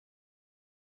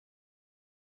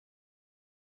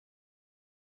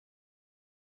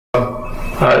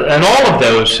And all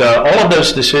of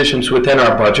those decisions within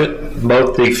our budget,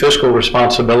 both the fiscal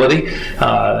responsibility,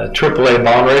 AAA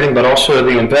bond rating, but also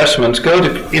the investments, go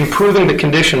to improving the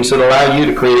conditions that allow you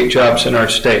to create jobs in our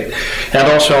state,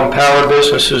 and also empower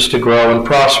businesses to grow and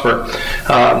prosper.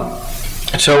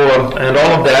 And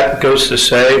all of that goes to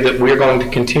say that we're going to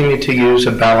continue to use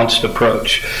a balanced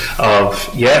approach of,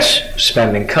 yes,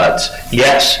 spending cuts,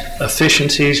 yes,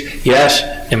 efficiencies, yes,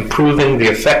 improving the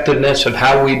effectiveness of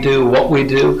how we do what we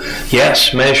do,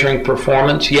 yes, measuring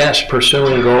performance, yes,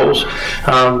 pursuing goals,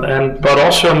 but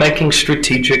also making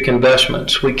strategic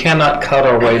investments. We cannot cut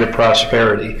our way to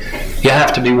prosperity. You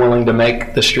have to be willing to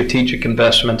make the strategic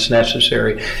investments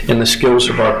necessary in the skills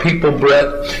of our people, Brett.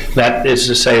 That is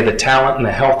to say, the talent and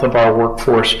the health of our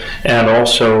workforce, and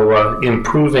also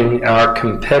improving our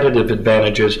competitive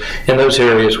advantages in those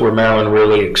areas where Maryland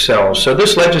really excels. So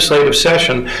this legislative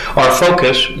session, our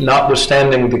focus,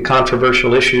 notwithstanding the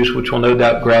controversial issues, which will no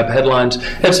doubt grab headlines,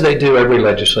 as they do every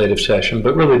legislative session,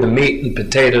 but really the meat and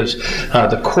potatoes,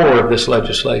 the core of this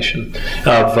legislation,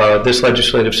 of this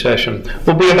legislative session,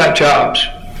 will be about jobs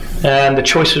and the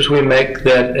choices we make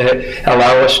that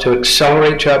allow us to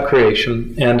accelerate job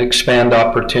creation and expand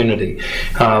opportunity.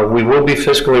 We will be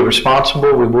fiscally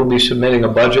responsible. We will be submitting a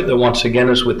budget that once again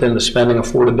is within the spending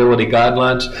affordability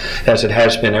guidelines, as it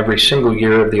has been every single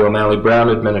year of the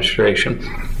O'Malley-Brown administration.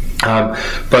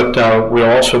 But we'll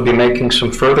also be making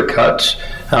some further cuts.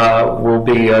 We'll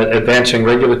be advancing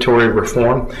regulatory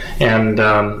reform and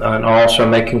also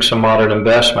making some modern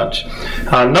investments.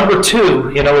 Number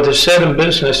two, it is said in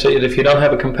business that if you don't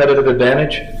have a competitive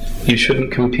advantage, you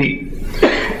shouldn't compete.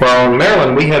 Well, in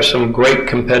Maryland, we have some great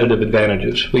competitive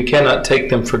advantages. We cannot take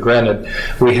them for granted.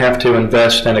 We have to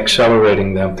invest in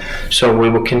accelerating them. So we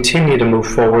will continue to move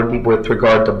forward with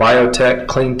regard to biotech,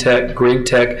 clean tech, green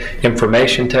tech,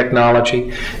 information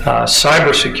technology,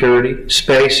 cybersecurity,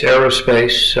 space,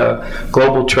 aerospace,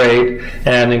 global trade,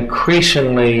 and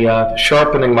increasingly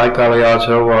sharpening, Mike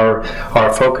Galeazzo,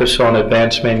 our focus on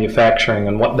advanced manufacturing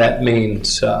and what that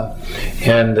means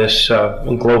in this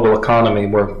global economy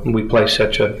where we play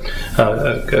such a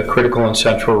critical and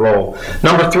central role.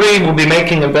 Number three, we'll be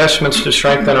making investments to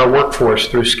strengthen our workforce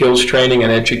through skills training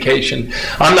and education.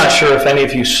 I'm not sure if any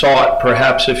of you saw it,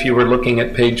 perhaps if you were looking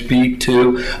at page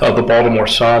B2 of the Baltimore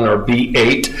Sun or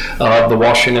B8 of the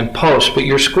Washington Post, but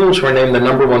your schools were named the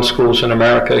 #1 schools in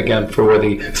America again for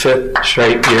the 5th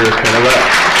straight year in a row.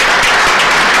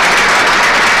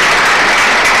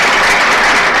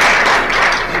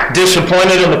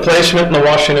 Disappointed in the placement in the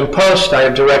Washington Post, I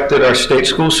have directed our state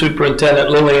school superintendent,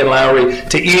 Lillian Lowry,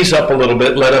 to ease up a little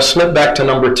bit. Let us slip back to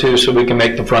number 2 so we can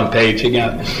make the front page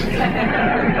again.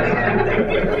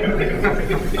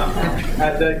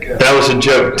 That was a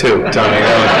joke too, Tony.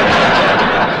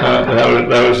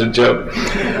 That was a joke.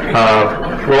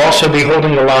 We'll also be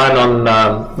holding the line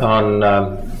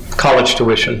on college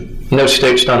tuition. No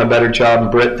state's done a better job, and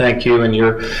Britt, thank you and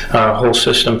your whole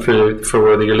system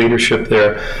for your leadership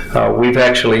there. We've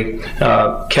actually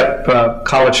kept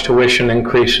college tuition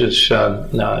increases,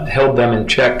 held them in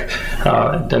check,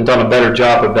 and done a better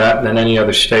job of that than any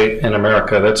other state in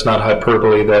America. That's not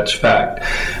hyperbole, that's fact.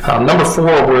 Number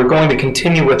 4, we're going to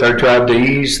continue with our drive to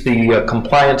ease the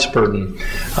compliance burden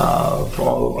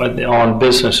on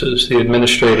businesses, the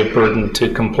administrative burden to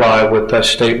comply with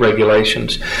state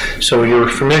regulations. So you're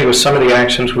familiar with some of the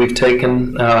actions we've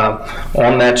taken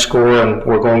on that score, and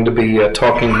we're going to be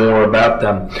talking more about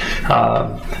them.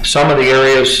 Some of the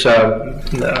areas,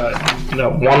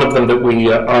 one of them that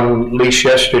we unleashed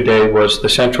yesterday was the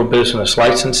Central Business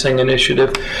Licensing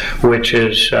Initiative, which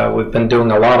is, we've been doing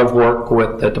a lot of work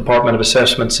with the Department of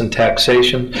Assessments and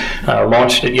Taxation.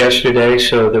 Launched it yesterday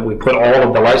so that we put all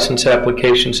of the license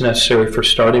applications necessary for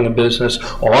starting a business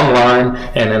online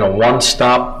and in a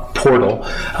one-stop portal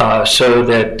so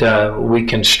that we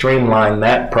can streamline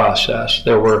that process.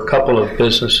 There were a couple of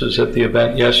businesses at the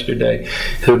event yesterday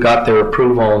who got their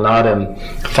approval not in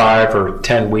 5 or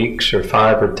 10 weeks or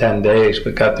 5 or 10 days,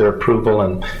 but got their approval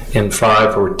in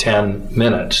 5 or 10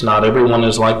 minutes. Not everyone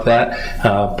is like that,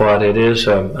 but it is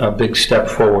a big step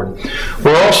forward.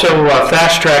 We're also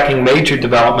fast-tracking major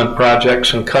development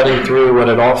projects and cutting through what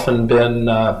had often been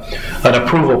an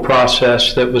approval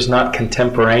process that was not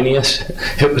contemporaneous.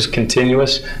 It was was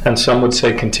continuous, and some would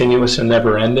say continuous and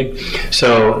never ending.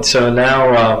 So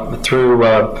now through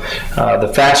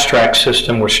the fast track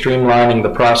system, we're streamlining the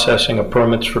processing of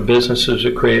permits for businesses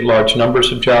that create large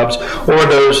numbers of jobs, or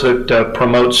those that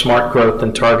promote smart growth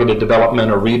in targeted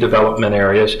development or redevelopment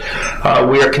areas.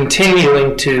 We are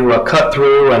continuing to cut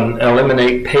through and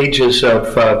eliminate pages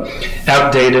of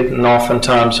outdated and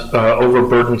oftentimes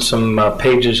overburdensome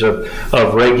pages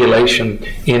of regulation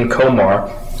in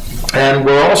COMAR. And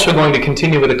we're also going to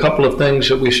continue with a couple of things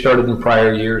that we started in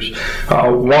prior years.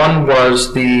 One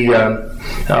was the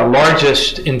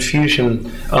largest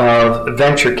infusion of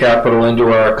venture capital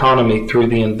into our economy through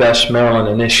the Invest Maryland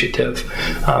initiative.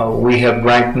 We have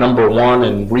ranked #1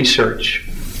 in research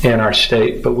in our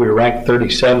state, but we were ranked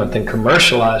 37th in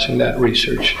commercializing that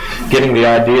research, getting the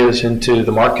ideas into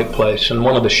the marketplace. And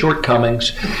one of the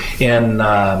shortcomings in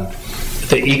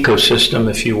the ecosystem,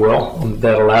 if you will,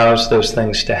 that allows those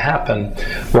things to happen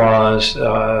was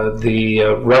the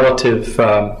relative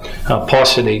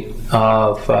paucity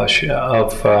of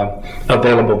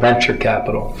available venture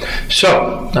capital.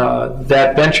 So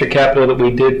that venture capital that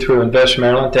we did through Invest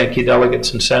Maryland, thank you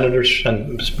delegates and senators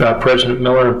and President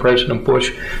Miller and President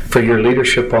Bush for your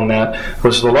leadership on that,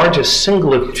 was the largest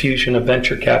single infusion of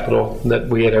venture capital that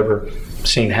we had ever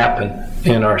seen happen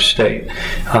in our state.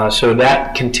 So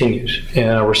that continues in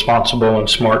a responsible and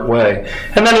smart way.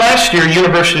 And then last year,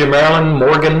 University of Maryland,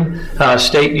 Morgan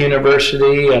State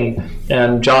University,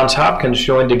 and Johns Hopkins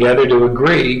joined together to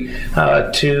agree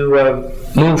to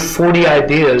move 40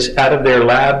 ideas out of their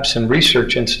labs and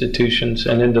research institutions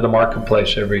and into the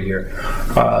marketplace every year.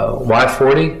 Why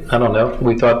 40? I don't know.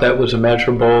 We thought that was a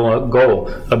measurable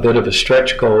goal, a bit of a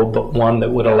stretch goal, but one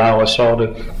that would allow us all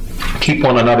to keep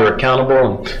one another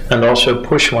accountable and also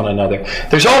push one another.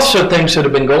 There's also things that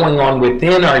have been going on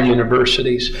within our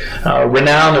universities,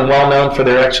 renowned and well known for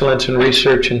their excellence in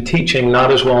research and teaching,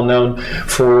 not as well known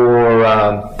for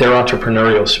their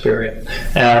entrepreneurial spirit.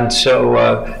 And so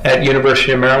at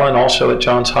University of Maryland, also at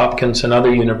Johns Hopkins and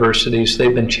other universities,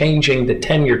 they've been changing the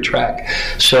tenure track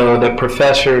so that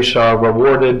professors are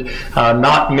rewarded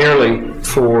not merely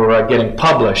for getting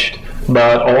published,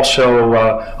 but also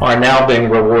are now being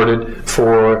rewarded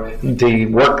for the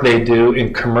work they do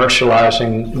in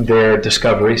commercializing their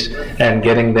discoveries and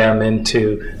getting them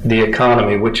into the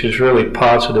economy, which is really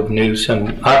positive news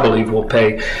and I believe will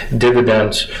pay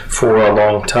dividends for a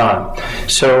long time.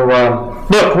 So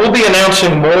look, we'll be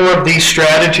announcing more of these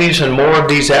strategies and more of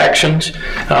these actions.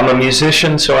 I'm a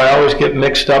musician, so I always get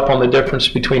mixed up on the difference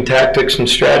between tactics and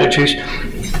strategies.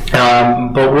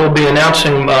 But we'll be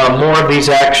announcing more of these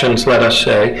actions, let us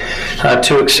say,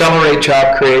 to accelerate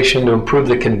job creation, to improve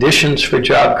the conditions for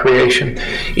job creation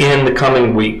in the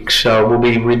coming weeks. We'll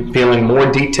be revealing more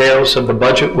details of the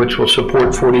budget, which will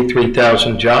support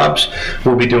 43,000 jobs.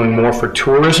 We'll be doing more for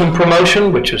tourism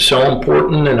promotion, which is so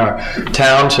important in our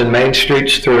towns and main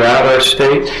streets throughout our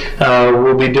state.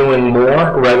 We'll be doing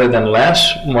more rather than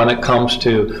less when it comes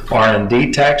to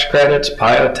R&D tax credits,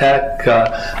 biotech,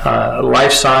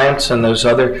 life science, and those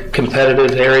other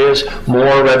competitive areas,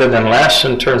 more rather than less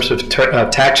in terms of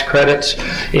tax credits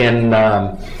in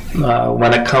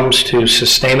when it comes to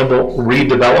sustainable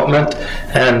redevelopment,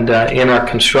 and in our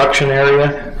construction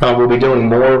area, we'll be doing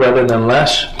more rather than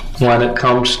less when it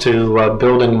comes to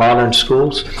building modern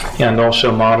schools and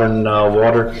also modern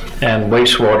water and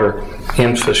wastewater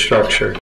infrastructure.